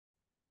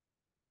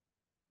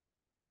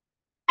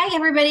Hi,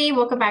 everybody.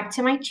 Welcome back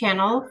to my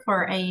channel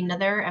for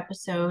another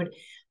episode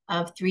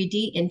of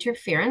 3D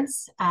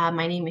Interference.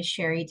 My name is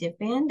Sherri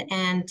Divband,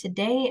 and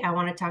today I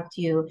want to talk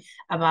to you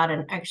about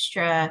an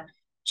extra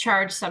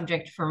charged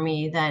subject for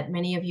me that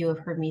many of you have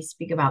heard me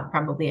speak about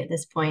probably at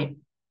this point.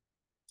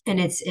 And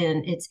it's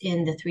in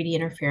the 3D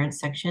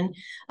interference section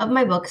of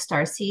my book,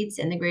 Starseeds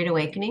and the Great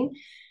Awakening.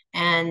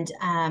 And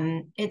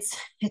it's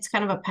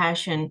kind of a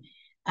passion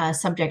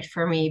subject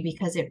for me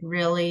because it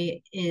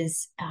really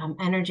is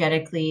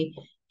energetically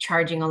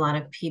charging a lot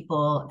of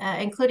people,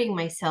 including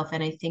myself.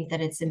 And I think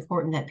that it's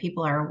important that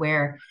people are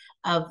aware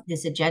of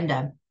this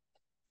agenda.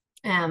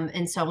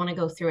 And so I want to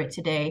go through it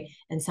today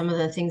and some of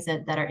the things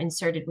that are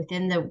inserted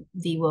within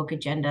the woke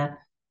agenda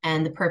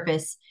and the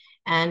purpose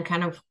and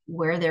kind of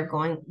where they're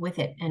going with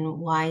it and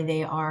why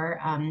they are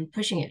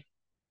pushing it.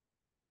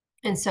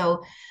 And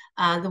so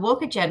the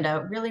woke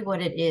agenda, really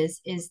what it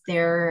is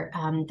their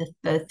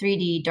the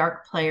 3D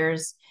dark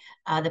players,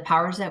 the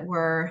powers that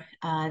were,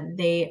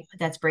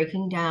 that's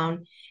breaking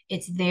down.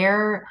 It's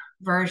their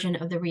version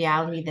of the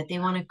reality that they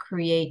want to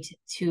create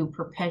to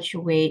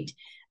perpetuate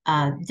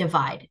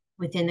divide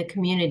within the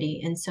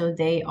community. And so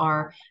they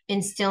are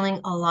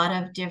instilling a lot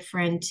of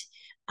different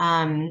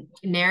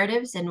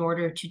narratives in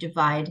order to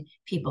divide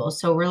people.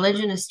 So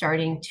religion is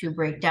starting to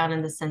break down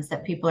in the sense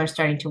that people are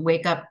starting to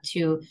wake up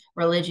to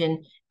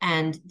religion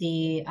and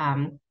the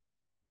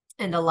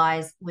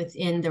lies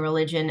within the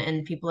religion,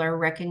 and people are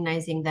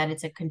recognizing that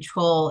it's a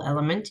control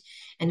element,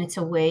 and it's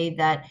a way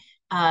that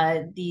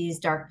these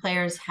dark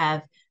players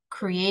have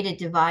created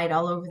divide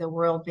all over the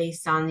world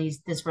based on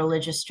this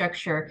religious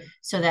structure,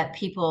 so that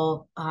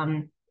people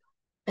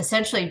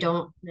essentially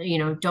don't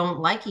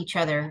like each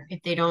other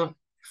if they don't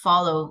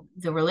follow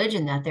the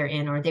religion that they're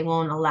in, or they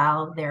won't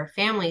allow their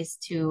families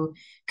to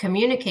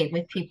communicate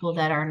with people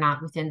that are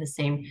not within the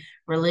same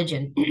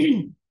religion.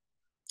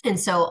 And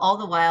so all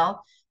the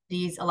while,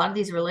 a lot of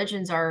these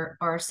religions are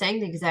saying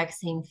the exact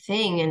same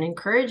thing and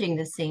encouraging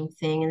the same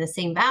thing and the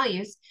same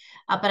values,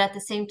 but at the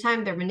same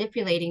time, they're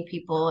manipulating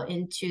people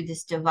into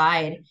this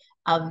divide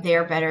of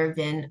they're better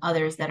than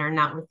others that are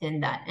not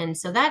within that. And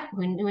so that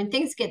when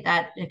things get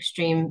that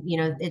extreme,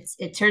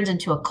 it turns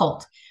into a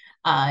cult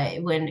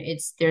when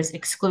there's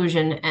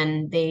exclusion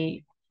and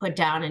they put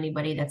down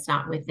anybody that's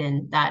not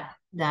within that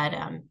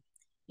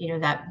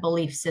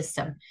belief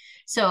system.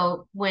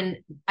 So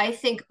when I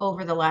think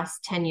over the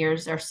last 10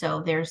 years or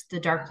so, there's the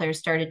dark players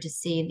started to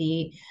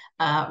see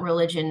the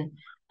religion,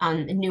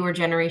 newer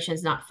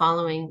generations not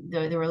following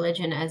the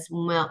religion as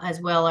well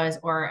as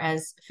or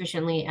as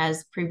efficiently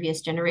as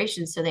previous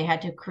generations. So they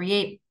had to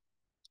create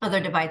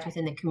other divides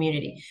within the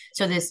community.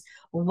 So this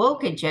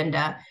woke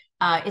agenda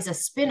is a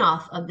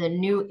spinoff of the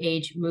New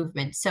Age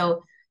movement.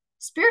 So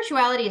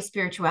spirituality is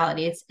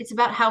spirituality. It's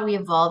about how we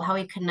evolve, how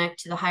we connect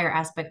to the higher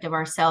aspect of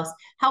ourselves,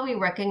 how we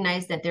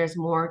recognize that there's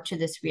more to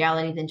this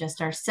reality than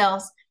just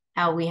ourselves,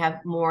 how we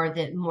have more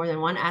than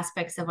one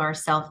aspects of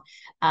ourself,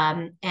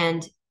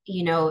 and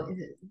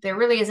there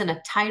really isn't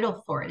a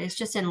title for it. It's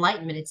just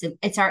enlightenment.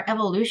 It's our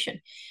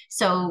evolution.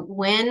 So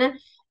when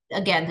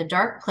again, the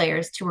dark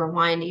players, to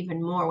rewind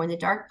even more, when the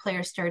dark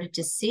players started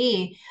to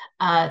see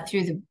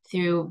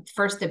through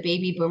first the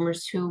baby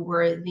boomers, who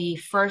were the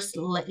first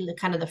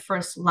kind of the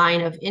first line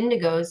of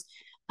indigos,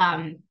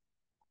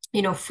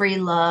 free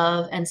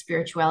love and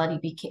spirituality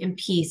became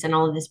peace, and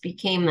all of this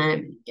became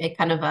a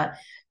kind of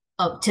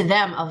to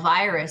them a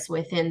virus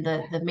within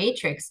the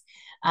matrix.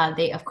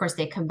 They, of course,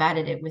 they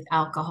combated it with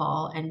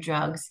alcohol and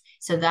drugs.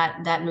 So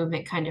that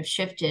movement kind of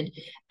shifted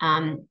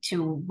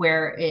to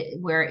where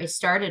it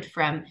started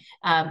from.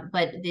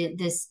 But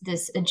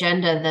this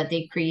agenda that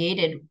they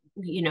created,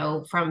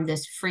 from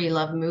this free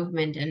love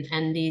movement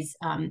and these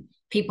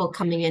people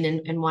coming in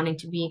and wanting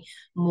to be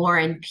more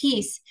in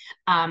peace,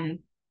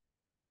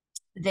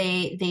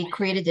 they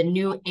created the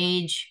new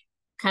age,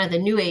 kind of the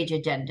new age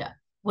agenda,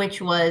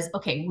 which was,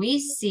 okay, we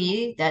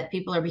see that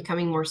people are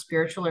becoming more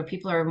spiritual, or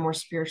people are more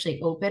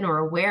spiritually open or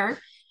aware.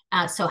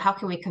 So how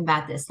can we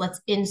combat this? Let's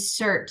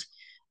insert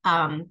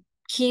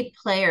key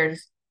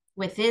players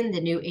within the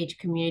new age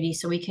community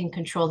so we can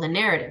control the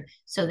narrative.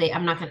 So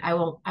I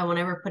won't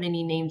ever put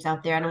any names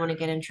out there. I don't want to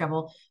get in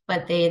trouble,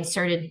 but they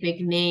inserted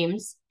big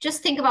names.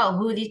 Just think about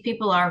who these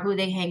people are, who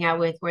they hang out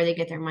with, where they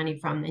get their money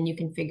from, and you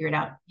can figure it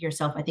out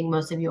yourself. I think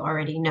most of you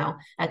already know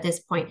at this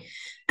point.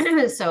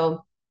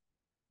 So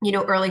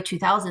early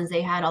 2000s,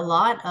 they had a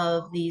lot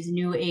of these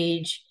new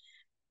age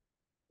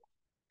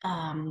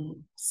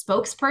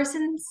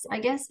spokespersons, I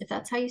guess, if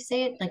that's how you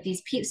say it, like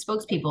these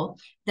spokespeople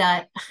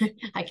that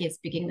I can't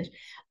speak English,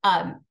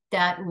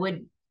 that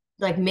would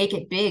like make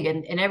it big,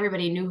 and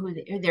everybody knew who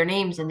their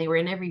names, and they were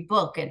in every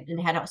book, and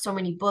they had so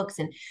many books,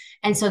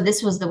 and so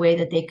this was the way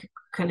that they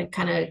could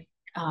kind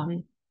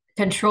of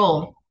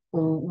control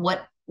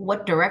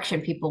what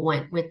direction people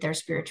went with their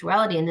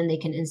spirituality, and then they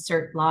can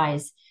insert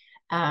lies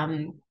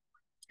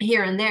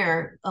here and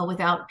there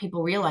without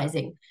people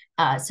realizing.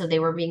 So they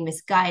were being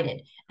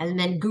misguided. And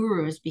then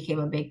gurus became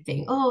a big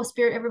thing. Oh,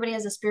 everybody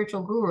has a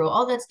spiritual guru.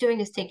 All that's doing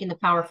is taking the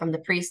power from the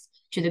priest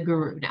to the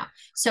guru now.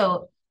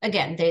 So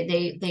again,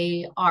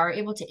 they are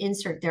able to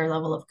insert their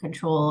level of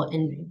control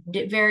in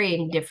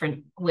varying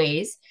different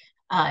ways,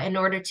 in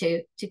order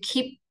to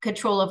keep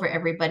control over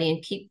everybody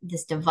and keep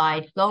this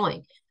divide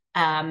going.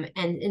 And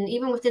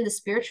even within the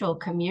spiritual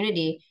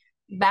community,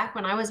 back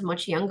when I was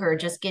much younger,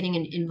 just getting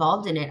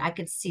involved in it, I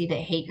could see the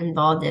hate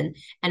involved in,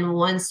 and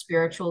one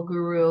spiritual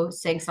guru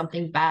saying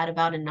something bad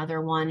about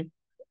another one.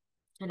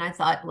 And I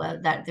thought,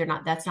 well,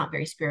 that's not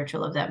very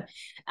spiritual of them.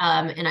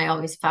 And I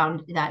always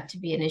found that to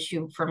be an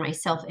issue for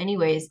myself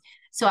anyways.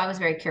 So I was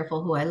very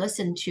careful who I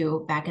listened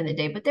to back in the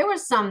day. But there were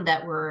some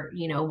that were,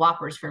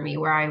 whoppers for me,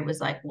 where I was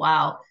like,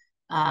 wow,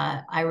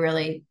 I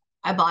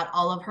bought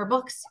all of her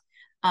books.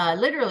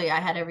 Literally, I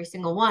had every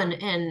single one,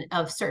 and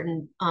of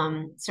certain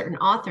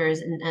authors,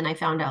 and I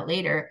found out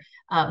later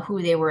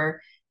who they were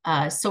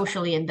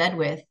socially in bed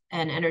with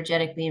and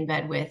energetically in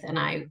bed with, and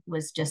I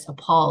was just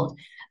appalled.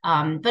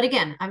 But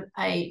again,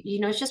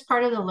 it's just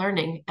part of the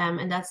learning,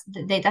 and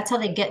that's how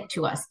they get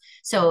to us.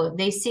 So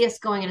they see us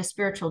going in a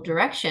spiritual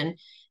direction,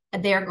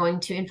 and they are going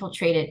to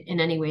infiltrate it in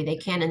any way they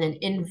can, and then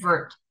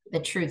invert the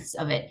truths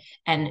of it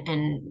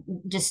and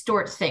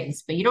distort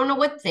things. But you don't know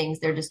what things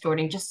they're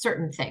distorting, just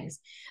certain things.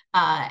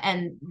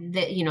 And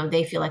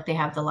they feel like they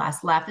have the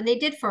last laugh, and they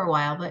did for a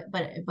while,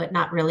 but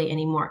not really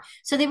anymore.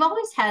 So they've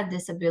always had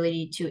this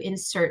ability to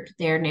insert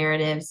their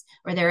narratives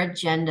or their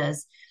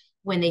agendas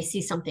when they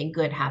see something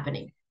good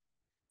happening.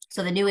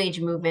 So the New Age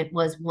movement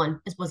was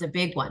a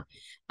big one.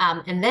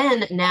 And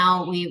then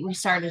now we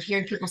started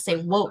hearing people say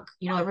woke,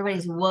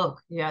 everybody's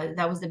woke. Yeah,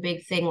 that was the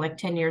big thing like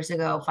 10 years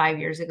ago, 5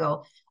 years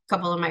ago. A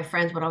couple of my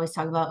friends would always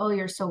talk about, oh,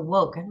 you're so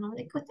woke. And I'm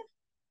like,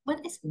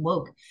 what is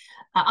woke?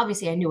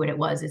 Obviously, I knew what it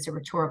was. It's a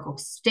rhetorical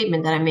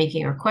statement that I'm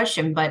making or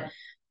question, but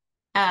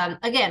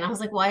again, I was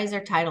like, why is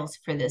there titles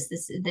for this?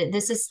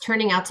 This is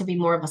turning out to be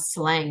more of a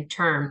slang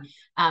term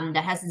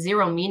that has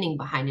zero meaning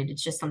behind it.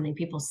 It's just something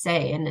people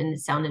say, and it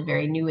sounded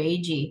very new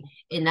agey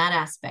in that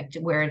aspect,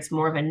 where it's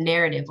more of a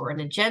narrative or an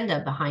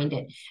agenda behind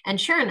it.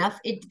 And sure enough,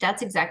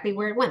 that's exactly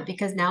where it went,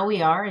 because now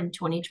we are in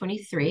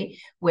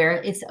 2023,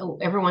 where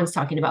everyone's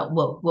talking about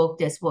woke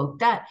this, woke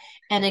that,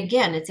 and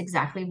again, it's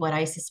exactly what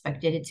I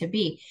suspected it to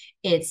be.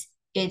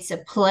 It's a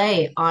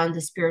play on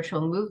the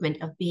spiritual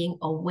movement of being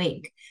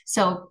awake.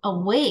 So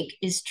awake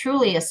is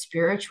truly a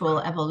spiritual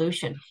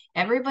evolution.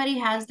 Everybody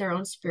has their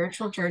own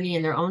spiritual journey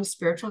and their own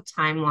spiritual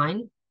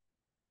timeline.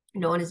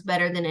 No one is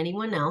better than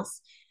anyone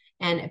else.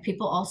 And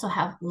people also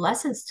have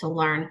lessons to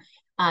learn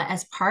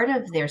as part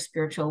of their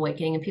spiritual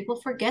awakening. And people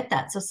forget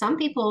that. So some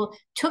people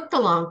took the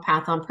long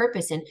path on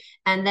purpose,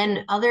 and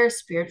then other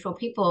spiritual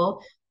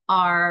people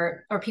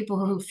or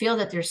people who feel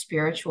that they're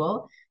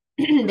spiritual,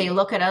 they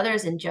look at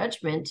others in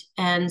judgment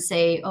and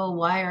say, oh,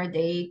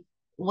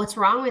 what's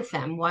wrong with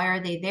them? Why are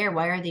they there?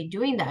 Why are they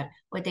doing that?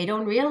 What they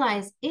don't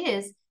realize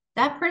is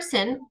that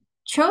person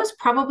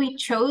probably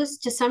chose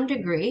to some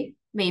degree,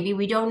 maybe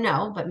we don't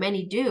know, but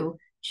many do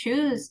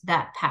choose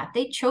that path.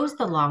 They chose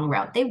the long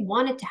route. They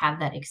wanted to have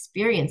that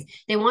experience.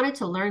 They wanted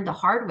to learn the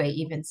hard way,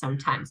 even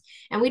sometimes.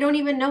 And we don't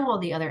even know all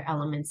the other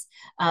elements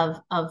of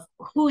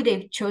who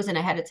they've chosen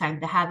ahead of time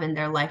to have in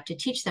their life to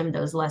teach them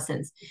those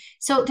lessons.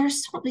 So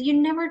you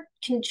never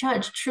can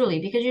judge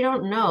truly, because you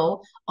don't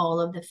know all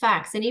of the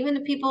facts. And even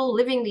the people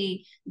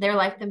living their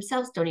life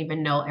themselves don't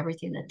even know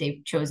everything that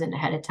they've chosen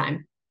ahead of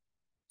time.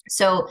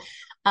 So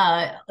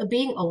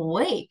being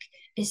awake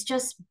is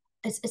just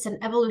it's an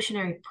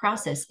evolutionary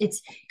process.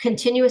 It's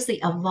continuously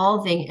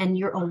evolving, and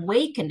you're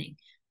awakening.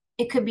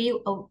 It could be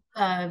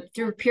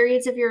through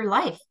periods of your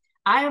life.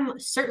 I am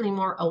certainly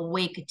more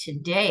awake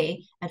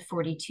today at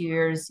 42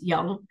 years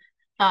young,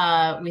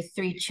 with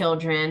 3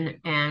 children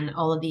and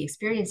all of the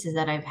experiences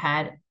that I've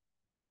had,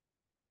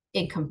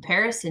 in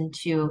comparison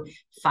to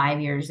 5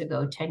 years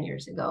ago, 10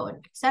 years ago,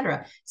 and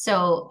etc.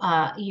 So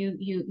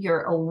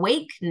your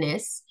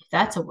awakeness, if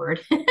that's a word,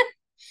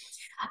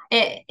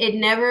 it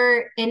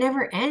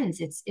never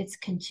ends. It's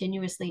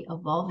continuously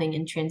evolving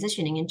and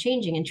transitioning and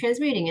changing and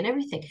transmuting and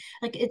everything.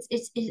 Like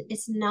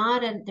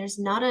there's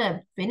not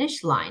a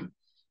finish line.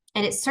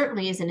 And it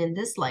certainly isn't in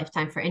this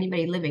lifetime for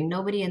anybody living.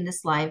 Nobody in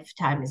this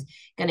lifetime is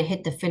going to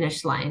hit the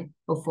finish line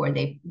before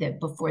they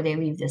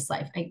leave this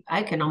life.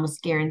 I can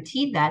almost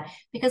guarantee that,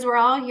 because we're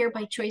all here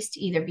by choice to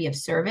either be of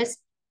service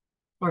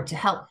or to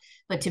help.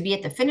 But to be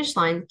at the finish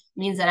line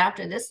means that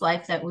after this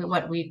life, that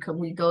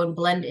we go and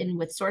blend in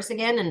with source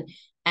again,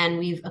 and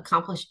we've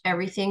accomplished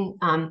everything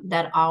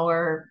that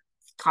our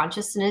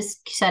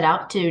consciousness set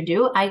out to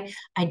do. I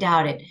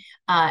doubt it,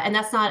 and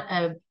that's not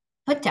a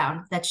put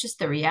down. That's just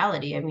the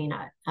reality. I mean,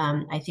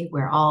 I think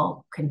we're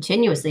all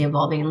continuously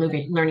evolving and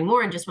learning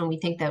more. And just when we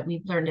think that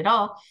we've learned it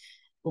all,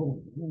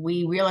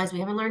 we realize we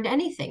haven't learned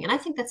anything. And I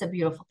think that's a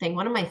beautiful thing.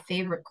 One of my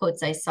favorite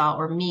quotes I saw,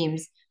 or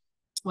memes,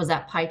 was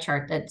that pie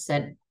chart that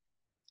said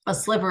a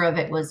sliver of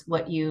it was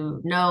what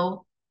you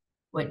know,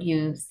 what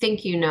you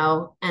think you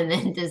know, and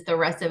then the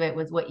rest of it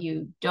was what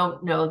you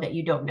don't know that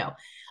you don't know.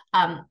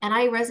 And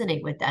I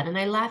resonate with that, and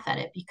I laugh at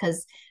it,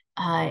 because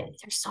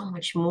there's so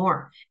much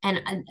more,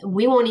 and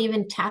we won't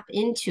even tap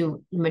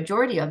into the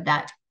majority of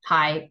that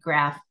pie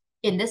graph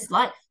in this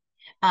life.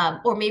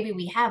 Or maybe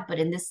we have, but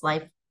in this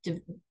life,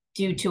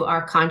 due to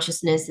our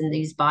consciousness and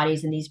these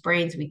bodies and these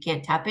brains, we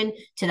can't tap into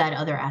that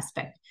other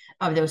aspect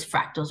of those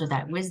fractals or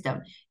that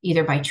wisdom,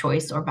 either by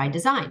choice or by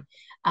design.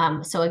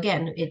 So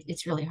again,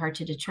 it's really hard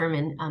to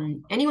determine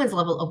anyone's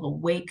level of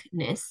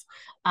awakeness.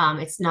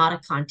 It's not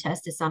a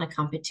contest. It's not a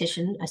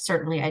competition.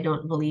 Certainly, I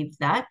don't believe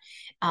that.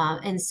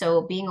 And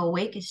so being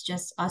awake is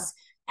just us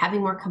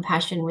having more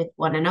compassion with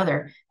one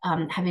another,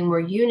 having more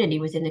unity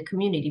within the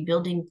community,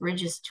 building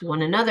bridges to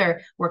one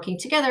another, working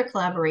together,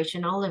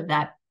 collaboration, all of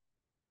that,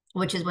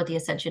 which is what the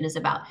Ascension is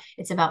about.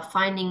 It's about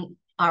finding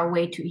our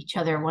way to each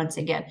other once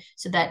again,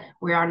 so that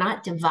we are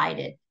not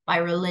divided by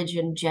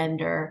religion,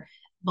 gender,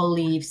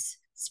 beliefs,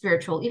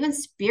 even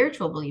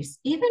spiritual beliefs.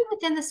 Even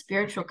within the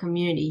spiritual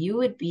community, you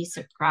would be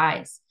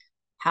surprised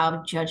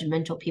how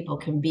judgmental people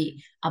can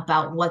be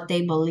about what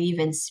they believe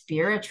in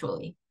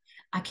spiritually.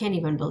 I can't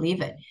even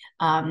believe it.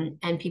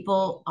 And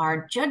people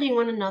are judging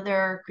one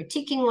another,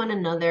 critiquing one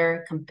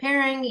another,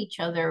 comparing each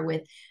other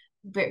with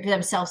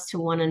themselves to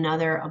one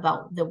another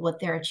about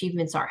what their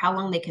achievements are, how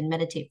long they can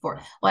meditate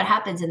for, what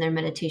happens in their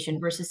meditation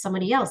versus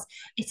somebody else.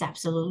 It's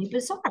absolutely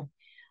bizarre.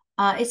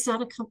 It's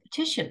not a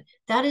competition.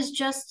 That is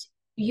just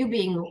you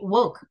being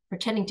woke,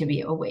 pretending to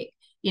be awake.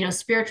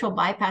 Spiritual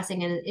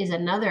bypassing is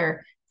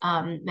another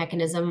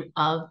mechanism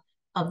of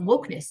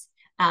wokeness,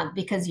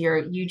 because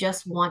you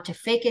just want to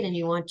fake it and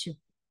you want to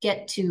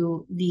get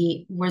to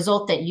the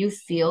result that you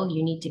feel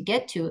you need to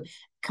get to,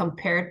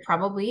 compared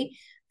probably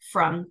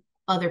from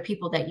other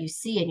people that you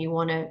see, and you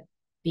want to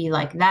be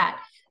like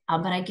that.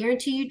 But I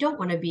guarantee you don't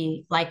want to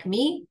be like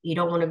me. You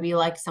don't want to be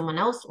like someone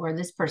else or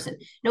this person.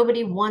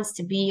 Nobody wants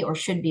to be or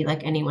should be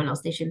like anyone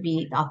else. They should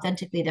be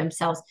authentically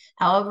themselves,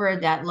 however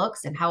that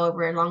looks and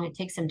however long it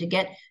takes them to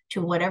get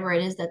to whatever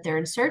it is that they're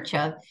in search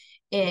of.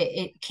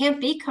 It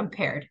can't be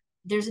compared.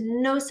 There's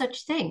no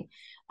such thing.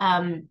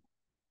 And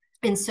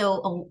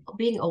so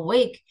being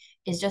awake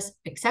is just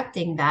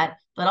accepting that,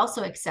 but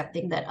also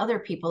accepting that other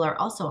people are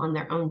also on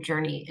their own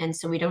journey. And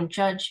so we don't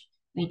judge,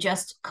 we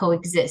just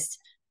coexist.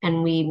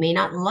 And we may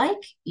not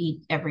like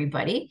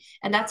everybody,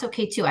 and that's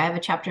okay too. I have a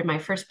chapter in my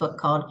first book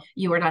called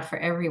You Are Not for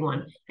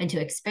Everyone. And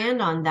to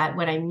expand on that,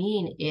 what I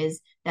mean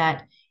is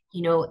that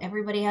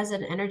everybody has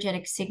an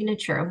energetic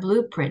signature, a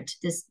blueprint,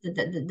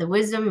 the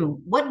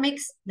wisdom, what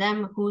makes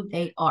them who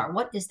they are,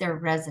 what is their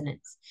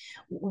resonance,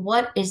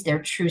 what is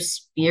their true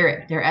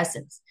spirit, their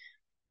essence.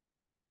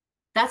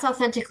 That's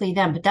authentically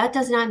them, but that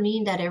does not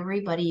mean that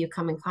everybody you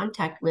come in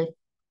contact with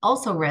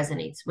also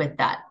resonates with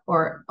that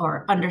or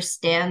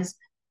understands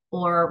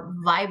or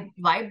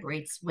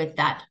vibrates with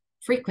that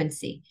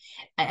frequency.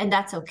 And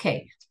that's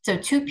okay. So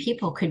two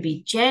people could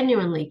be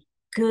genuinely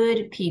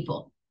good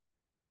people,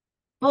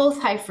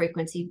 both high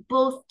frequency,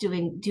 both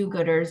doing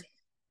do-gooders,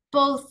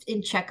 both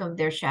in check of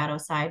their shadow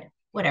side,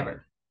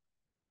 whatever.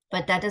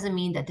 But that doesn't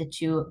mean that the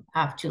two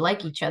have to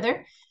like each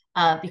other,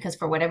 because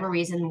for whatever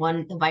reason,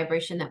 the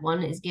vibration that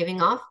one is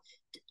giving off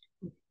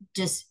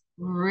just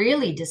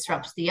really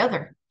disrupts the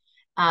other.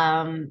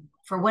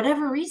 For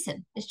whatever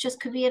reason, it just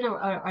could be an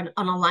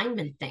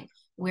alignment thing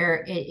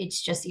where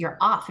it's just you're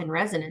off in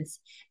resonance,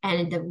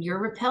 and you're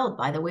repelled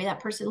by the way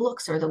that person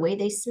looks or the way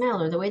they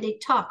smell or the way they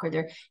talk or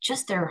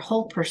their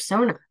whole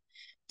persona.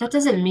 That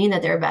doesn't mean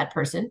that they're a bad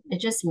person. It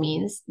just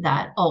means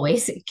that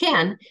always it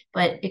can,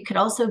 but it could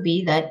also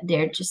be that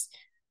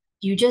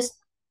you just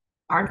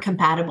aren't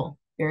compatible.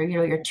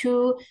 You're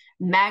two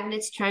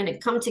magnets trying to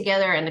come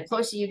together, and the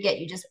closer you get,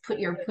 you just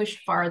push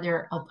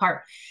farther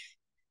apart.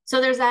 So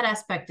there's that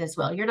aspect as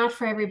well. You're not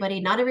for everybody.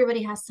 Not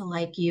everybody has to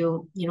like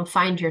you.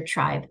 Find your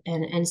tribe.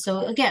 And so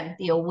again,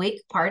 the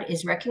awake part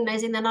is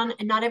recognizing that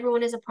not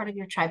everyone is a part of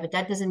your tribe, but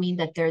that doesn't mean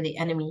that they're the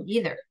enemy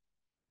either.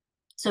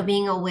 So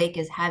being awake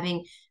is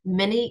having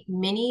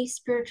many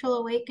spiritual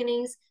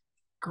awakenings,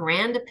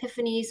 grand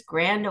epiphanies,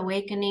 grand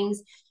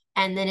awakenings,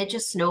 and then it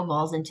just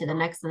snowballs into the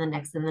next and the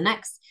next and the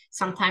next.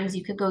 Sometimes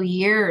you could go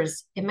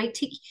years. It might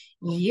take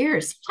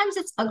years. Sometimes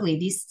it's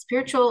ugly.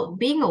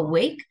 Being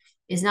awake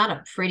is not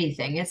a pretty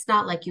thing. It's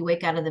not like you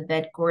wake out of the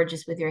bed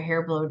gorgeous with your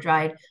hair blow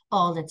dried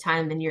all the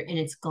time and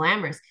it's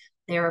glamorous.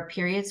 There are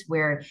periods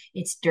where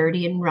it's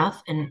dirty and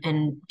rough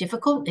and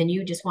difficult, and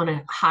you just want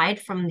to hide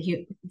from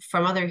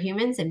other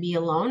humans and be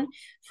alone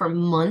for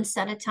months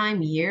at a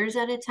time, years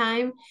at a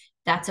time.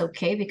 That's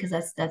okay, because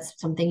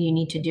that's something you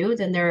need to do.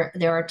 Then there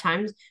are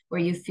times where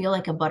you feel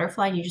like a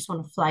butterfly and you just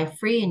want to fly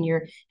free, and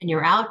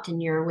you're out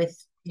and you're with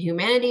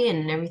humanity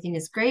and everything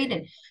is great.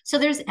 And so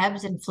there's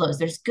ebbs and flows.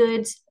 There's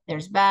goods,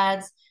 there's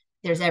bads,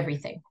 there's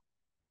everything.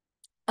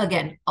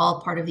 Again,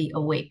 all part of the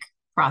awake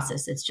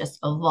process. It's just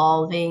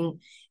evolving.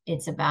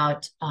 It's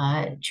about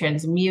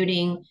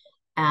transmuting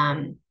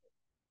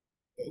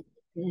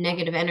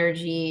negative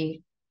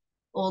energy,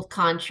 old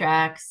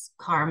contracts,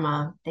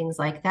 karma, things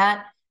like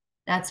that.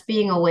 That's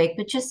being awake,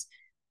 but just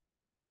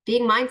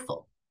being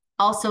mindful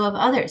also of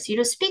others.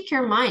 Speak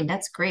your mind.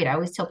 That's great. I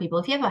always tell people,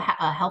 if you have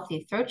a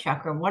healthy throat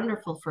chakra,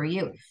 wonderful for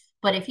you.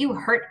 But if you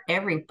hurt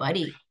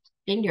everybody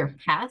in your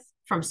path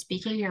from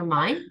speaking your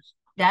mind,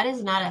 that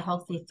is not a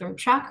healthy throat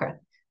chakra.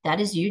 That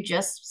is you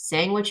just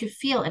saying what you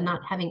feel and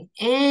not having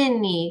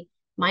any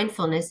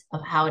mindfulness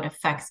of how it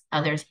affects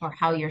others or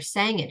how you're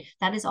saying it.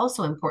 That is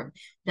also important.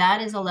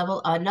 That is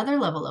another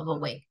level of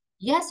awake.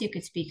 Yes, you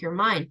could speak your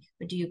mind,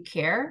 but do you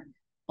care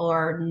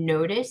or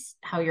notice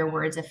how your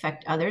words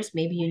affect others?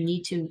 Maybe you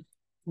need to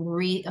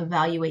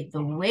reevaluate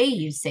the way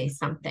you say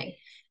something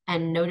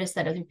and notice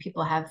that other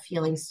people have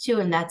feelings too,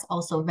 and that's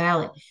also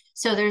valid.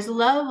 So there's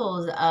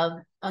levels of,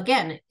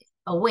 again,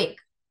 awake,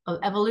 of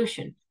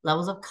evolution,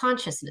 levels of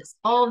consciousness,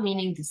 all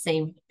meaning the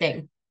same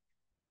thing.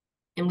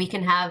 And we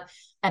can have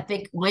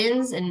epic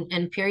wins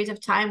and periods of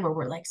time where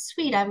we're like,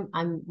 sweet,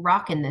 I'm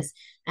rocking this.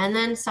 And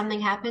then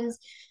something happens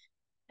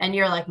and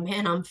you're like,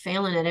 man, I'm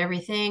failing at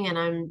everything. And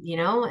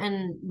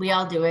and we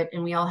all do it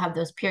and we all have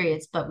those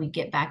periods, but we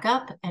get back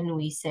up and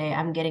we say,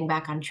 I'm getting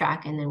back on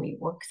track. And then we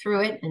work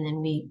through it. And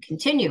then we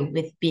continue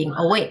with being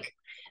awake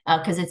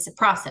because it's a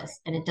process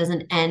and it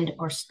doesn't end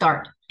or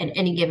start at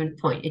any given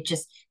point. It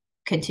just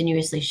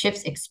continuously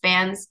shifts,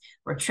 expands,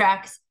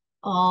 retracts,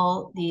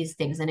 all these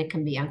things. And it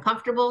can be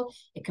uncomfortable.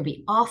 It could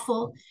be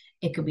awful.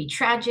 It could be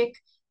tragic.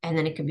 And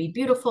then it could be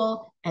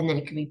beautiful. And then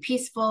it could be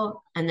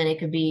peaceful. And then it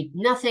could be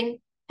nothing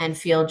and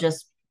feel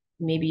just,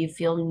 maybe you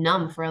feel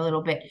numb for a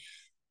little bit.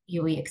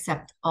 We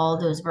accept all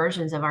those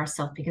versions of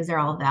ourselves because they're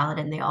all valid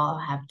and they all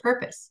have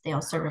purpose. They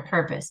all serve a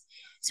purpose.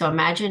 So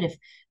imagine if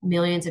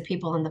millions of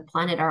people on the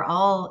planet are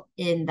all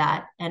in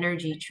that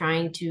energy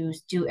trying to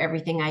do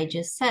everything I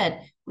just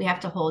said. We have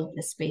to hold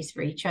the space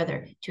for each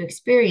other to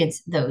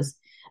experience those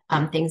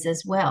things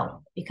as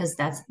well, because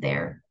that's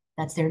their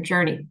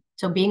journey.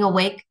 So being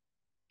awake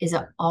is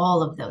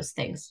all of those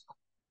things,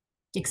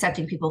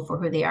 accepting people for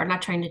who they are,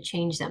 not trying to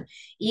change them.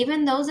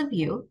 Even those of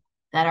you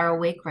that are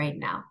awake right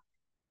now,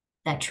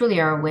 that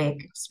truly are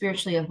awake,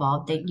 spiritually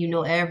evolved, that you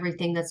know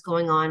everything that's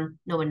going on.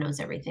 No one knows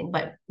everything,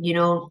 but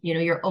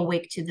you're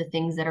awake to the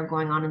things that are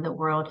going on in the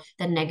world,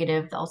 the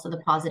negative, also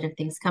the positive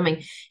things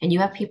coming. And you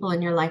have people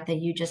in your life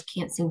that you just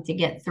can't seem to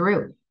get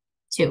through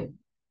to.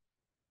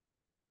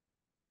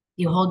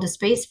 You hold the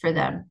space for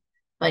them,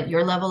 but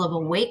your level of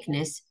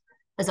awakeness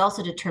is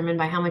also determined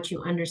by how much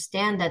you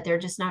understand that they're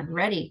just not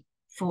ready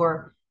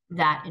for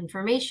that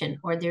information,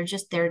 or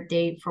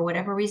they for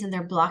whatever reason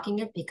they're blocking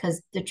it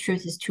because the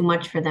truth is too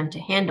much for them to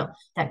handle.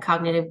 That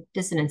cognitive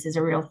dissonance is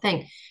a real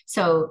thing.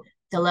 So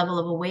the level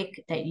of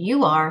awake that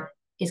you are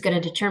is going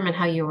to determine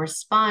how you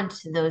respond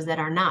to those that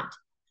are not.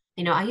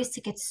 I used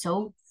to get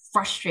so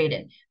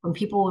frustrated when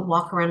people would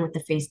walk around with the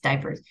face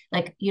diapers.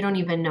 Like, you don't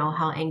even know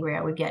how angry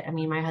I would get. I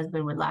mean, my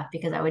husband would laugh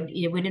because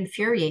it would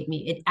infuriate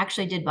me. It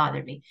actually did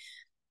bother me.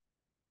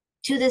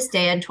 To this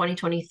day in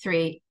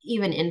 2023,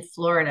 even in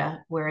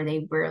Florida, where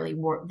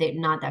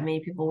not that many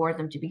people wore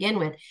them to begin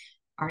with,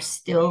 are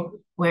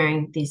still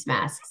wearing these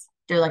masks.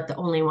 They're like the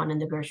only one in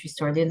the grocery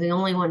store. They're the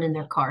only one in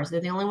their cars.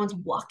 They're the only ones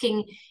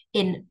walking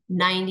in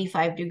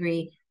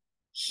 95-degree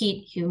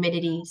heat,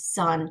 humidity,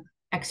 sun,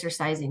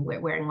 exercising,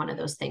 wearing one of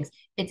those things.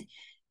 It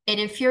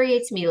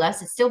infuriates me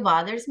less. It still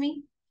bothers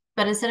me,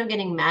 but instead of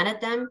getting mad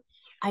at them,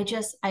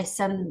 I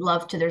send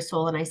love to their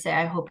soul and I say,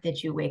 I hope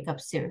that you wake up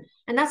soon.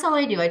 And that's all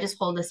I do. I just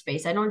hold the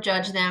space. I don't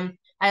judge them.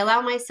 I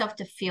allow myself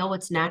to feel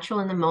what's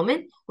natural in the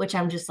moment, which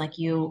I'm just like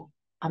you.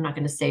 I'm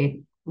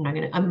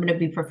going to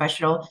be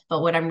professional,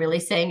 but what I'm really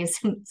saying is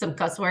some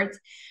cuss words.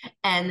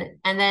 And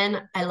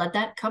then I let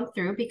that come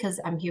through because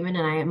I'm human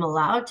and I am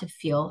allowed to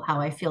feel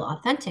how I feel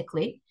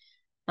authentically.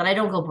 But I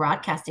don't go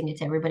broadcasting it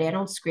to everybody. I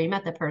don't scream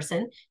at the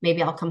person.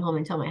 Maybe I'll come home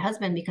and tell my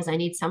husband because I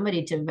need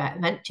somebody to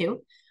vent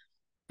to.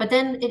 But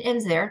then it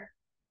ends there.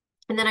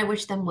 And then I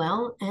wish them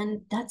well.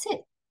 And that's it.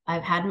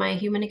 I've had my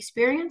human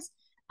experience.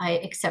 I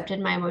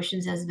accepted my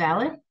emotions as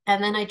valid.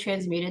 And then I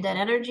transmuted that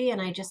energy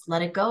and I just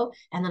let it go.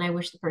 And then I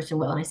wish the person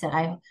well. And I said,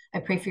 I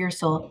pray for your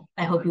soul.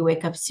 I hope you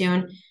wake up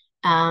soon.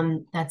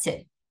 That's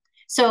it.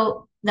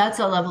 So that's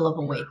a level of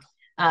awake.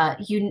 How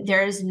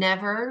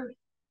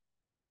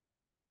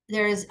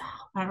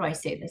do I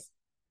say this?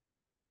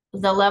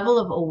 The level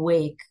of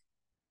awake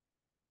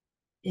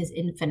is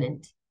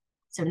infinite.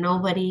 So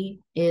nobody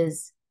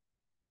is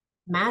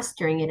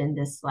mastering it in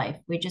this life.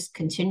 We're just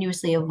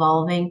continuously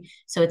evolving.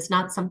 So it's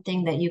not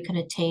something that you can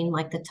attain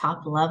like the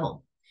top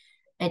level.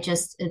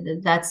 That's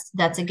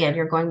again,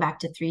 you're going back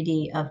to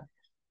 3D of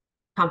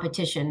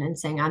competition and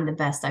saying, I'm the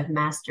best, I've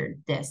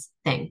mastered this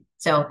thing.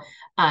 So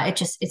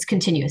it's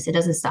continuous. It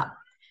doesn't stop.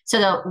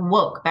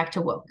 So back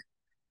to woke.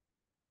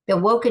 The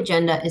woke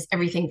agenda is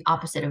everything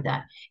opposite of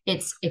that.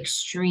 It's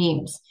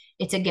extremes.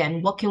 It's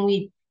again,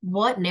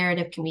 what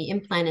narrative can we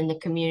implant in the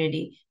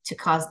community to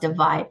cause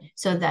divide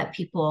so that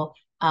people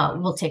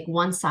will take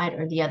one side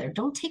or the other?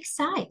 Don't take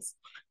sides.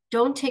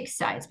 Don't take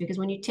sides, because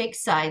when you take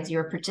sides,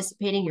 you're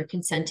participating, you're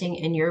consenting,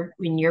 and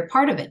you're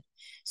part of it.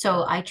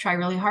 So I try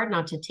really hard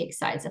not to take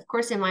sides. Of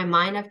course, in my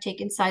mind, I've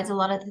taken sides a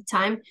lot of the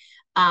time,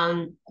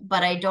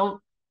 but I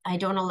don't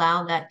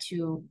allow that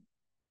to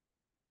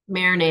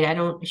marinate. I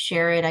don't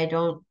share it. I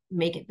don't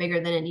make it bigger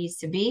than it needs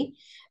to be.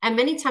 And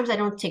many times I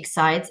don't take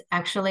sides,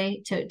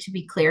 actually, to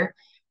be clear.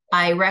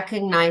 I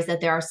recognize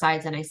that there are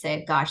sides and I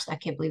say, gosh, I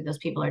can't believe those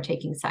people are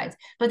taking sides.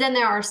 But then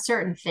there are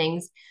certain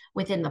things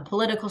within the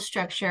political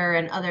structure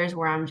and others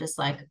where I'm just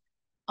like,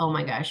 oh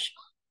my gosh,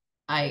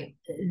 I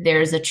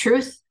there's a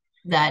truth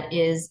that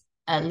is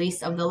at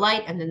least of the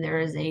light, and then there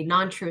is a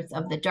non-truth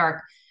of the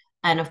dark.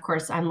 And of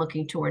course, I'm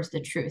looking towards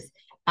the truth.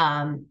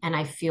 And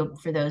I feel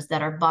for those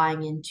that are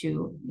buying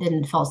into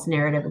the false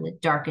narrative and the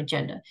dark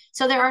agenda.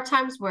 So there are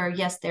times where,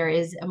 yes, there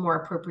is a more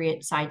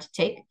appropriate side to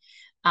take.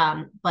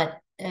 But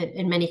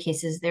in many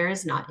cases, there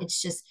is not.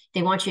 It's just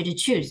they want you to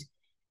choose.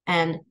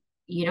 And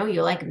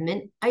you like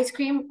mint ice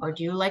cream or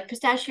do you like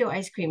pistachio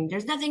ice cream?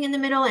 There's nothing in the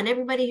middle, and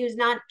everybody who's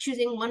not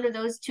choosing one of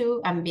those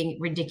two, I'm being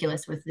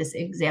ridiculous with this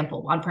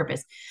example on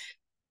purpose.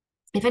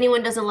 If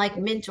anyone doesn't like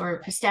mint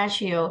or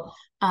pistachio,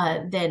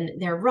 then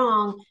they're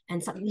wrong,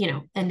 and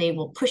and they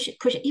will push it,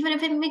 even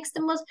if it makes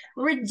the most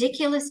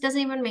ridiculous,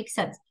 doesn't even make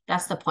sense.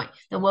 That's the point.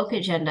 The woke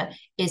agenda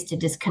is to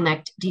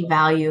disconnect,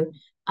 devalue,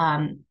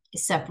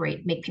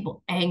 separate, make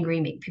people angry,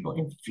 make people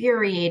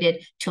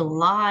infuriated, to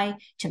lie,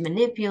 to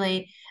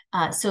manipulate.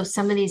 So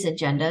some of these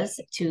agendas,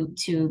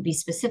 to be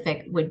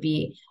specific, would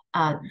be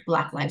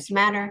Black Lives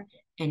Matter,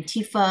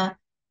 Antifa,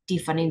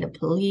 defunding the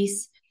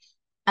police.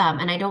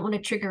 And I don't want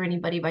to trigger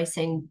anybody by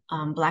saying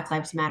Black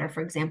Lives Matter,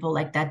 for example,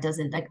 like that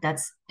doesn't like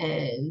that's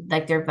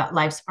like their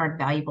lives aren't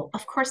valuable.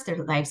 Of course,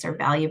 their lives are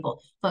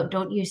valuable, but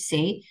don't you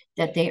see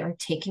that they are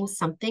taking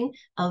something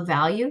of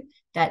value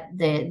that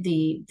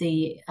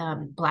the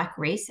Black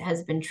race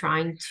has been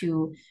trying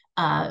to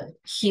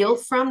heal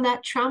from,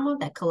 that trauma,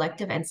 that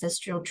collective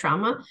ancestral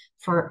trauma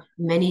for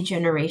many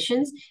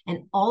generations,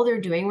 and all they're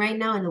doing right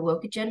now in the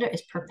woke agenda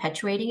is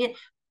perpetuating it,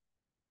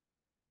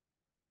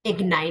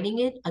 igniting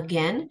it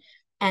again,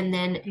 and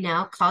then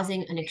now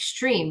causing an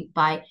extreme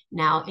by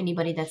now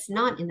anybody that's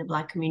not in the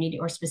Black community,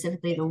 or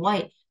specifically the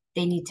white,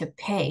 they need to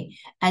pay,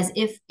 as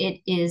if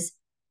it is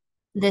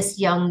this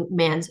young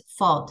man's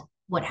fault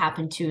what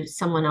happened to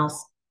someone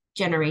else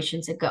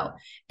generations ago.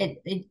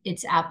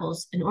 It's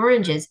apples and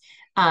oranges.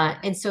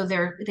 And so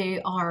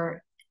they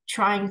are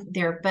trying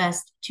their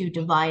best to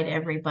divide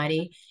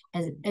everybody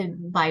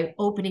by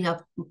opening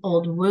up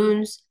old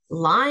wounds,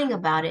 lying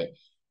about it,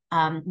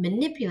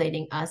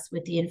 manipulating us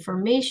with the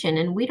information.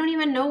 And we don't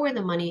even know where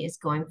the money is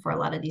going for a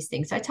lot of these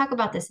things. So I talk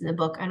about this in the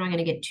book. I'm not going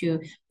to get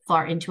too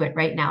far into it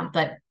right now,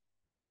 but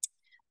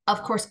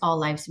of course, all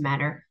lives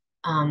matter.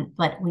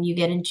 But when you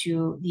get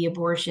into the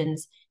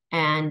abortions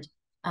and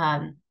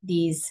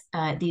these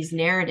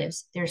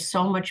narratives, there's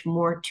so much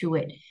more to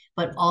it.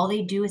 But all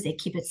they do is they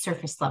keep it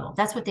surface level.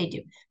 That's what they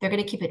do. They're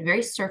going to keep it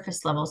very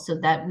surface level so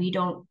that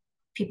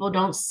people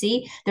don't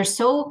see. They're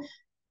so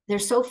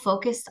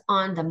focused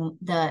on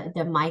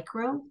the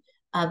micro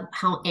of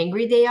how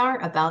angry they are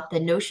about the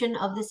notion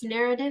of this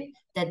narrative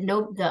that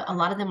a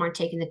lot of them aren't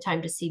taking the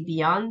time to see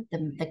beyond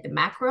the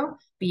macro,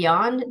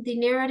 beyond the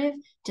narrative,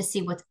 to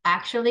see what's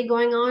actually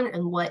going on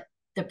and what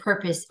the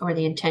purpose or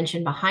the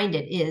intention behind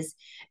it is,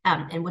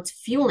 and what's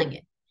fueling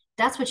it.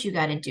 That's what you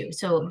got to do.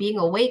 So being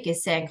awake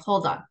is saying,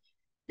 hold on,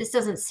 this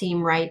doesn't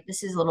seem right.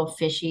 This is a little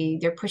fishy.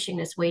 They're pushing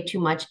this way too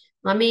much.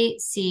 Let me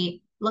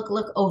see, look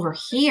over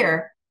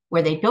here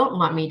where they don't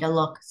want me to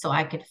look, so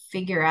I could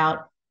figure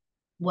out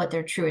what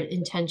their true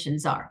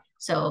intentions are.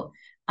 So,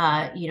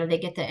 they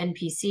get the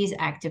NPCs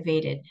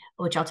activated,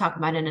 which I'll talk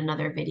about in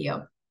another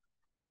video.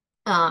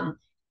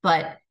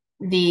 But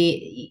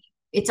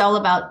it's all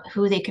about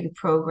who they can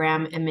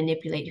program and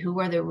manipulate, who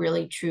are the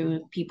really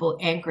true people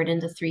anchored in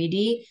the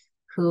 3D,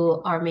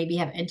 who are maybe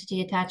have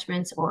entity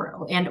attachments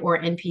or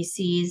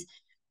NPCs.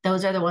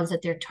 Those are the ones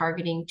that they're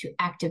targeting to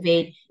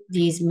activate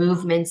these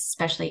movements,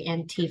 especially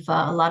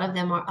Antifa. A lot of the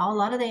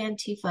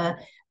Antifa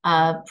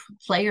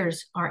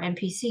players are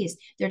NPCs.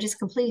 They're just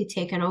completely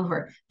taken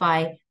over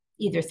by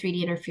either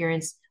 3D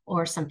interference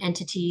or some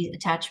entity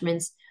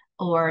attachments,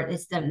 or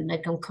it's them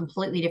like a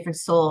completely different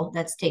soul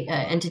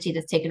entity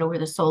that's taken over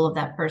the soul of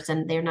that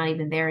person. They're not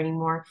even there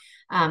anymore,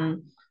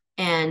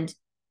 and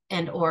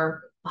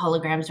or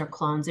holograms or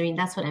clones. I mean,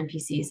 that's what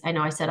NPCs. I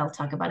know I said I'll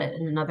talk about it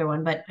in another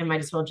one, but I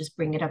might as well just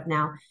bring it up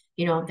now.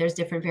 There's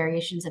different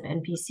variations of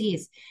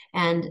NPCs,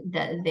 and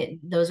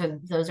those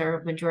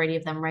are majority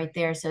of them right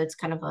there. So it's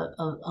kind of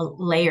a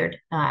layered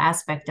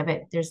aspect of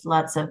it. There's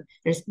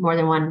more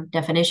than one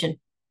definition.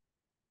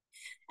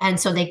 And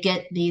so they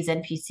get these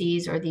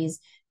NPCs or these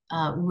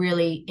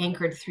really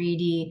anchored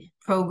 3D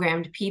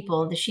programmed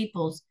people, the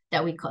sheeples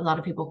that a lot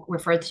of people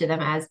refer to them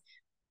as,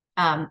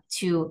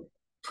 to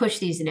push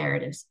these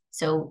narratives.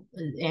 So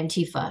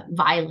Antifa,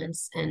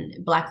 violence,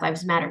 and Black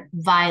Lives Matter,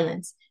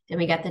 violence. Then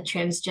we got the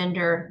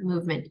transgender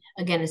movement.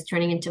 Again, it's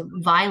turning into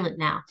violent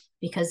now,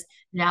 because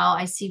now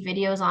I see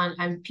videos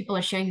people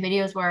are sharing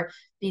videos where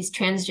these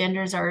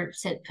transgenders are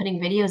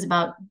putting videos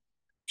about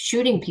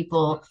shooting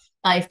people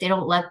if they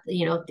don't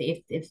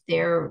if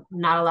they're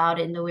not allowed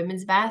in the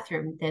women's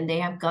bathroom, then they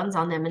have guns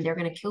on them and they're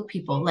going to kill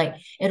people. Like,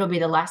 it'll be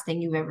the last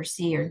thing you ever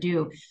see or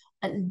do.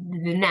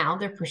 Now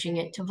they're pushing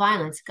it to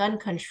violence, gun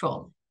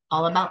control.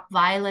 all about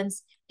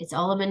violence. It's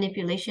all a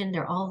manipulation.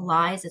 They're all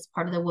lies. It's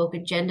part of the woke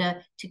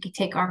agenda to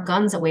take our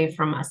guns away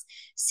from us.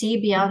 See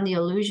beyond the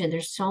illusion.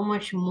 There's so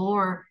much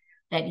more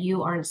that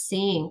you aren't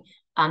seeing.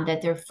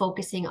 That they're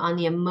focusing on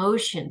the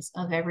emotions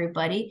of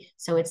everybody.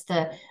 So it's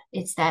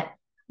that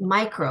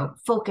micro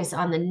focus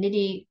on the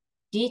nitty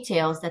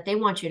details that they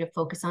want you to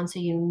focus on, so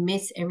you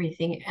miss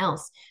everything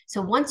else.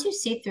 So once you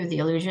see through the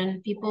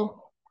illusion,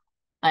 people,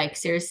 like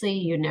seriously,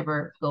 you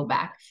never go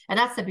back. And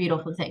that's the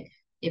beautiful thing.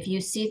 If you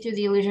see through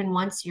the illusion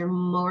once, you're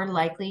more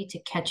likely to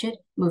catch it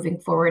moving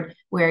forward,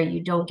 where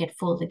you don't get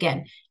fooled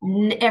again.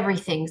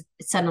 Everything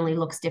suddenly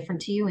looks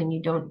different to you, and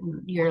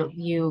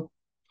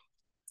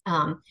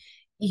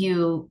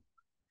you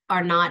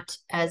are not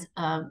as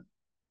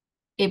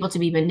able to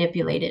be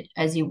manipulated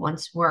as you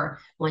once were,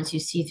 once you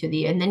see through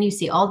and then you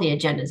see all the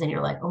agendas and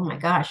you're like, oh my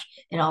gosh,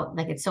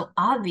 it's so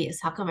obvious.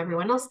 How come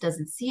everyone else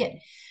doesn't see it?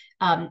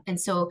 And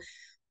so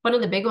one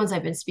of the big ones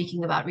I've been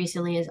speaking about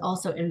recently is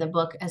also in the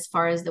book, as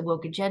far as the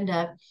woke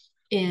agenda,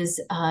 is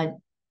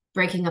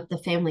breaking up the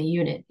family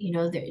unit.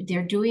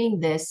 They're doing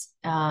this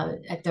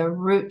at the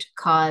root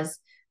cause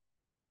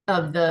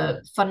of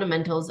the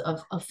fundamentals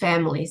of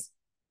families.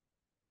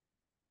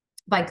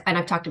 And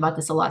I've talked about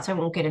this a lot, so I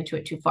won't get into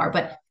it too far,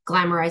 but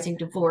glamorizing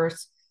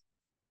divorce,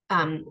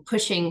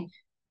 pushing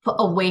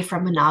away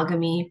from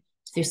monogamy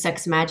through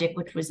sex magic,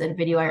 which was a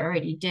video I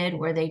already did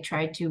where they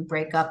tried to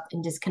break up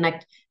and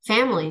disconnect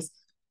families.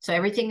 So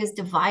everything is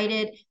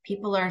divided.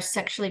 People are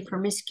sexually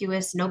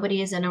promiscuous.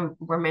 Nobody is in a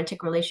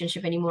romantic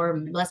relationship anymore.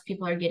 Less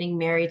people are getting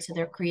married, so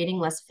they're creating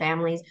less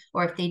families.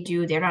 Or if they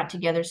do, they're not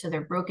together, so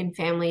they're broken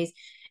families.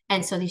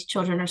 And so these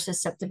children are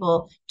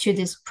susceptible to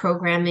this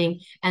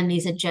programming and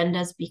these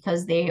agendas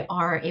because they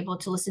are able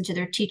to listen to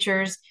their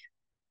teachers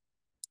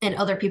and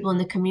other people in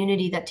the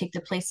community that take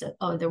the place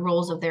of the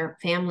roles of their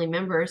family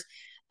members,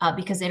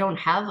 because they don't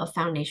have a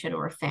foundation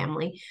or a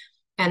family.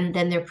 And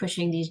then they're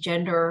pushing the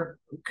gender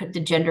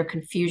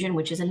confusion,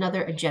 which is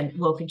another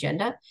woke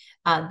agenda.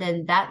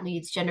 Then that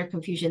leads, gender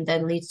confusion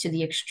then leads to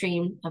the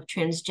extreme of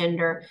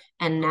transgender.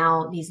 And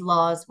now these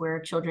laws where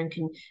children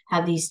can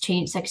have these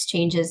sex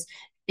changes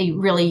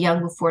really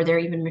young, before they're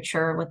even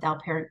mature,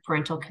 without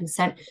parental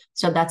consent.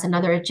 So that's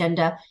another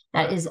agenda.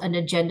 That is an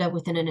agenda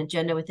within an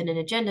agenda within an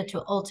agenda,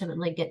 to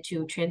ultimately get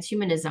to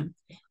transhumanism,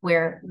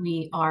 where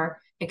we are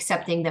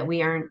accepting that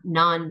we are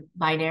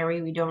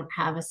non-binary. We don't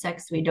have a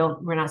sex.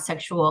 We're not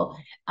sexual.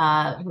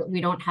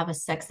 We don't have a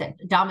sex,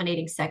 that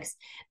dominating sex.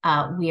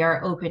 We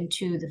are open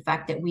to the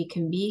fact that we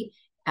can be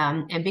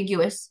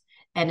ambiguous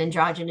and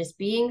androgynous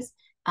beings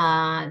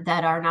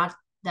that are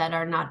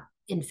not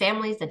in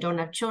families, that don't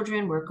have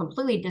children. We're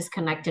completely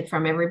disconnected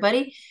from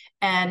everybody,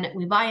 and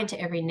we buy into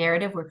every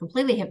narrative. We're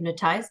completely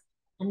hypnotized,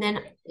 and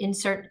then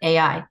insert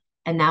AI,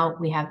 and now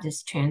we have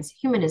this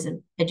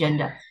transhumanism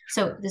agenda.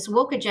 So this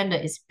woke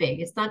agenda is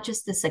big. It's not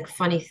just this like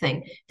funny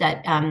thing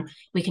that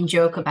we can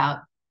joke about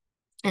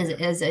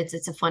as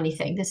it's a funny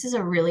thing. This is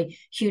a really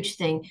huge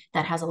thing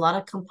that has a lot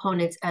of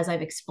components, as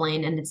I've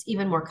explained, and it's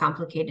even more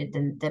complicated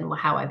than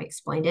how I've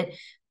explained it.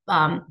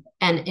 And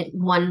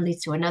one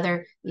leads to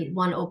another.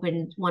 One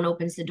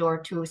opens the door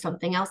to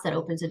something else, that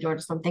opens the door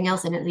to something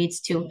else, and it leads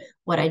to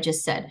what I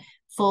just said: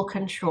 full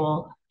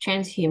control,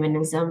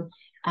 transhumanism.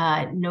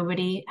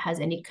 Nobody has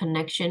any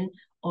connection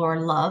or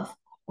love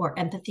or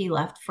empathy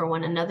left for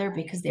one another,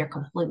 because they're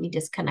completely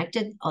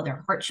disconnected. All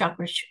their heart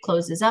chakra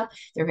closes up.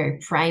 They're very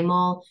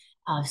primal,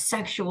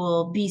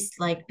 sexual,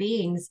 beast-like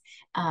beings,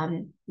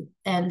 and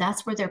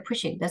that's where they're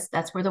pushing.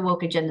 That's where the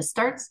woke agenda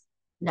starts.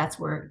 That's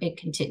where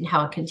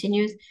how it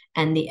continues,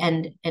 and the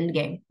end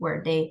game,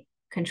 where they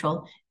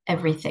control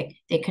everything.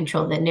 They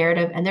control the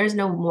narrative, and there's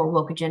no more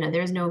woke agenda.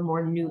 There's no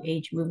more new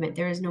age movement.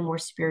 There is no more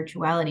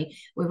spirituality.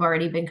 We've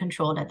already been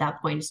controlled at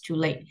that point. It's too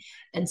late.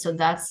 And so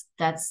that's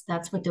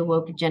what the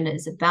woke agenda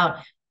is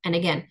about. And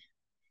again,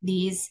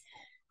 these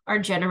are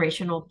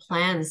generational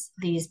plans.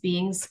 These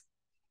beings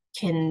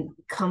can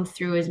come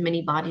through as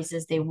many bodies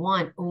as they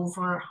want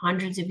over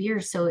hundreds of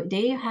years. So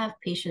they have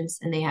patience,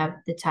 and they have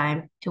the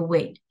time to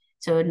wait.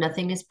 So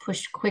nothing is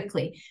pushed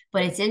quickly.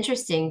 But it's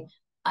interesting.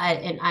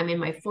 And I'm in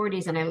my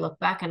 40s, and I look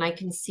back and I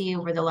can see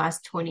over the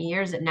last 20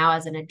 years that now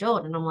as an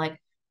adult, and I'm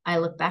like, I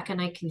look back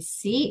and I can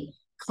see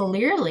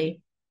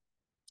clearly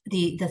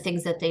the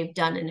things that they've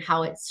done and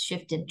how it's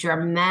shifted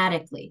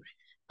dramatically.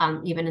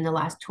 Even in the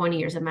last 20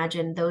 years.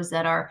 Imagine those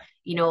that are,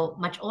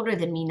 much older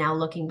than me now,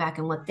 looking back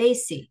and what they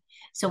see.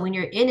 So when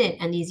you're in it,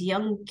 and these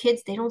young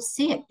kids, they don't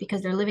see it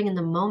because they're living in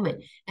the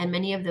moment. And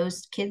many of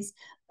those kids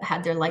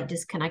had their light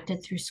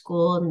disconnected through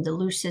school and the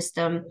deluge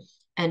system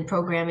and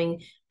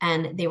programming,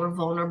 and they were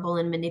vulnerable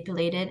and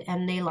manipulated,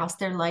 and they lost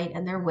their light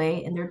and their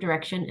way and their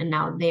direction. And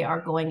now they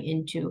are going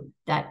into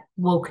that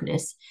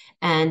wokeness,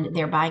 and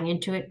they're buying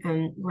into it.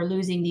 And we're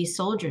losing these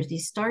soldiers,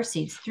 these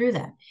starseeds, through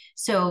that.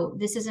 So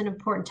this is an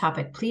important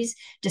topic. Please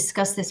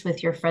discuss this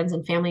with your friends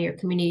and family, your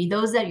community,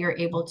 those that you're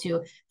able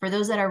to. For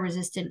those that are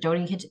resistant,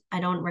 I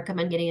don't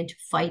recommend getting into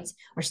fights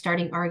or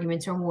starting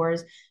arguments or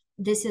wars.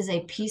 This is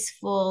a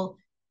peaceful,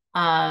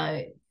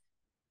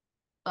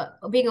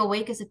 being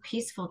awake is a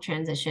peaceful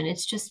transition.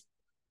 It's just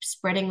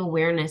spreading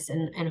awareness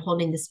and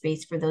holding the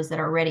space for those that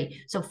are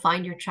ready. So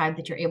find your tribe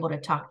that you're able to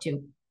talk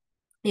to,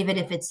 even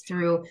if it's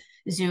through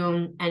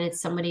Zoom and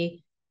it's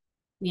somebody,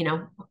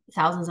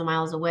 thousands of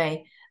miles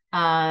away.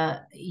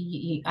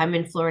 I'm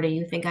in Florida.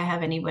 You think I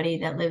have anybody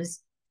that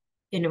lives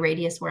in a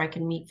radius where I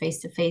can meet face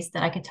to face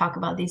that I could talk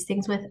about these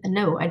things with?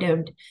 No, I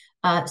don't.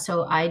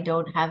 So I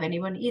don't have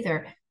anyone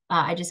either.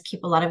 I just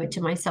keep a lot of it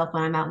to myself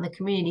when I'm out in the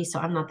community. So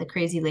I'm not the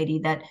crazy lady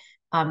that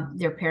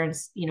their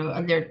parents,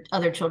 their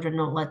other children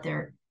don't let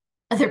their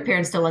other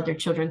parents don't let their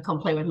children come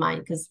play with mine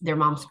because their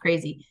mom's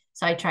crazy.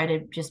 So I try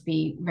to just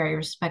be very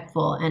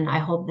respectful and I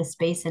hold the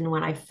space. And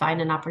when I find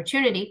an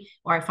opportunity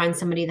or I find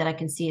somebody that I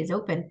can see is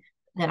open,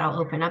 that I'll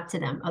open up to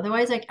them.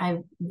 Otherwise,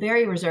 I'm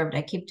very reserved.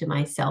 I keep to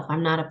myself.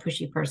 I'm not a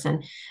pushy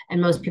person.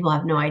 And most people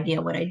have no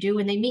idea what I do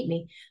when they meet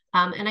me.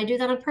 And I do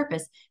that on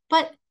purpose.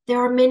 But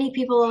there are many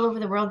people all over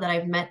the world that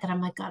I've met that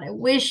I'm like, God, I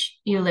wish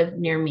you lived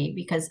near me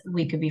because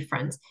we could be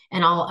friends.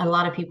 And a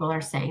lot of people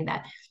are saying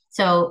that.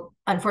 So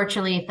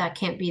unfortunately, if that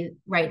can't be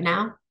right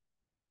now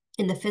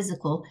in the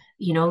physical,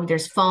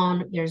 there's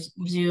phone, there's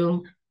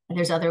Zoom, and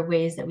there's other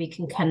ways that we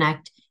can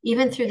connect,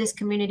 even through this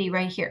community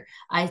right here.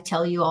 I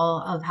tell you all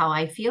of how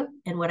I feel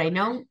and what I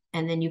know,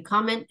 and then you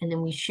comment, and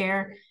then we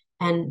share.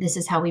 And this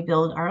is how we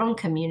build our own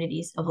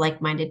communities of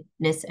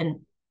like-mindedness,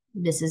 and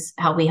this is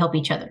how we help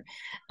each other.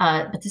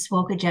 But this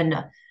woke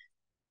agenda,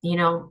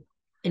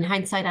 in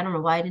hindsight, I don't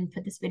know why I didn't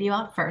put this video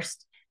out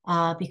first,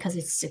 because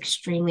it's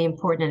extremely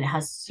important and it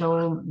has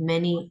so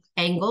many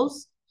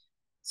angles,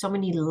 so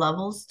many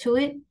levels to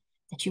it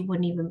that you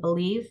wouldn't even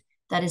believe.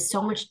 That is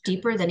so much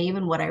deeper than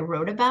even what I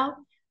wrote about,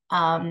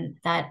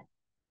 that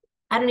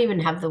I don't even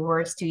have the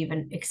words to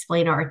even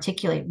explain or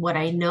articulate what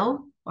I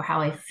know or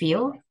how I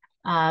feel.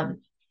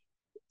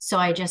 So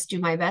I just do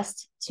my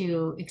best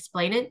to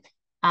explain it,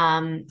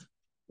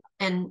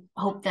 and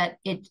hope that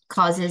it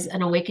causes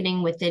an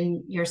awakening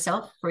within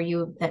yourself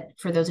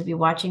for those of you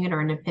watching it, or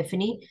an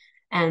epiphany,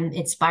 and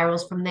it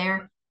spirals from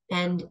there.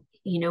 And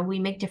we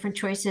make different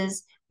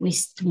choices. We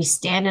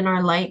stand in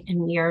our light and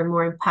we are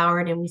more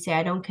empowered, and we say,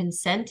 I don't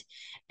consent.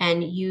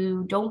 And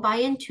you don't buy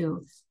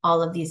into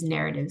all of these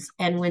narratives.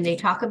 And when they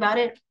talk about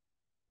it,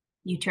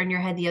 you turn your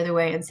head the other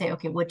way and say,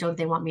 okay, what don't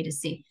they want me to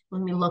see?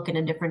 Let me look in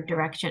a different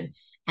direction.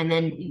 And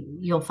then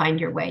you'll find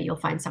your way. You'll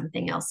find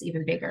something else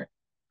even bigger.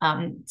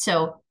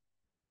 So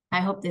I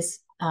hope this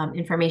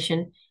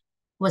information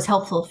was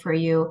helpful for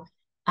you.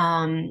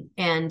 And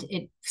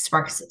it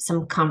sparks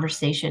some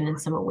conversation and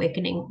some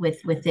awakening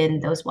within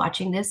those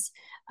watching this.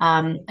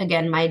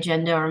 Again, my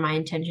agenda or my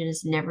intention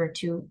is never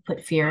to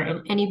put fear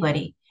in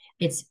anybody.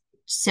 It's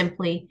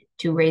simply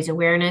to raise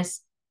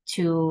awareness,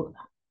 to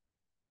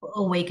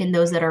awaken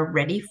those that are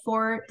ready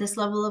for this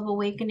level of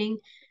awakening.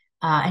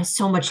 And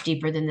so much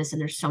deeper than this,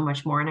 and there's so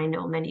much more. And I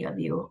know many of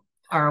you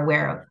are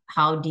aware of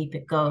how deep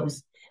it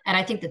goes. And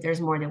I think that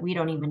there's more that we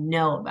don't even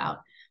know about.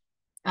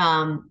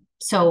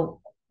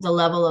 So the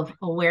level of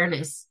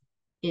awareness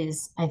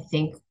is, I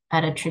think,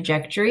 at a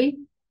trajectory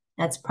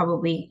that's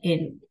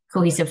probably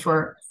cohesive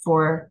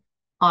for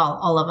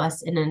all of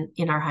us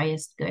in our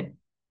highest good.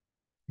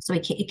 So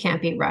it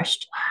can't be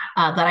rushed.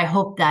 But I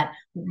hope that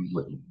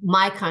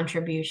my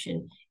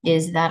contribution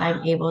is that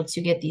I'm able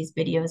to get these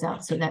videos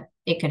out so that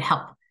it could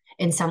help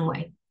in some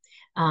way.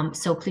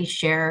 So please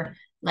share,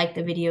 like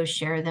the videos,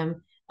 share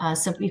them.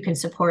 So you can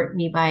support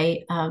me by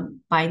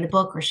buying the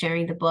book or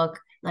sharing the book,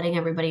 letting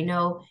everybody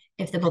know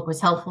if the book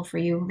was helpful for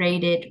you,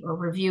 rate it or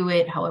review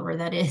it, however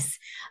that is.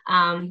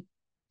 And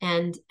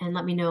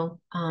let me know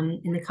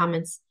in the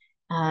comments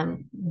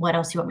what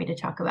else you want me to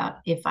talk about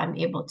if I'm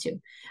able to.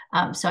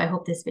 So I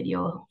hope this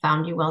video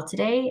found you well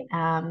today.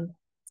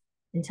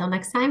 Until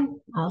next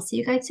time, I'll see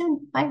you guys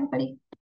soon. Bye, everybody.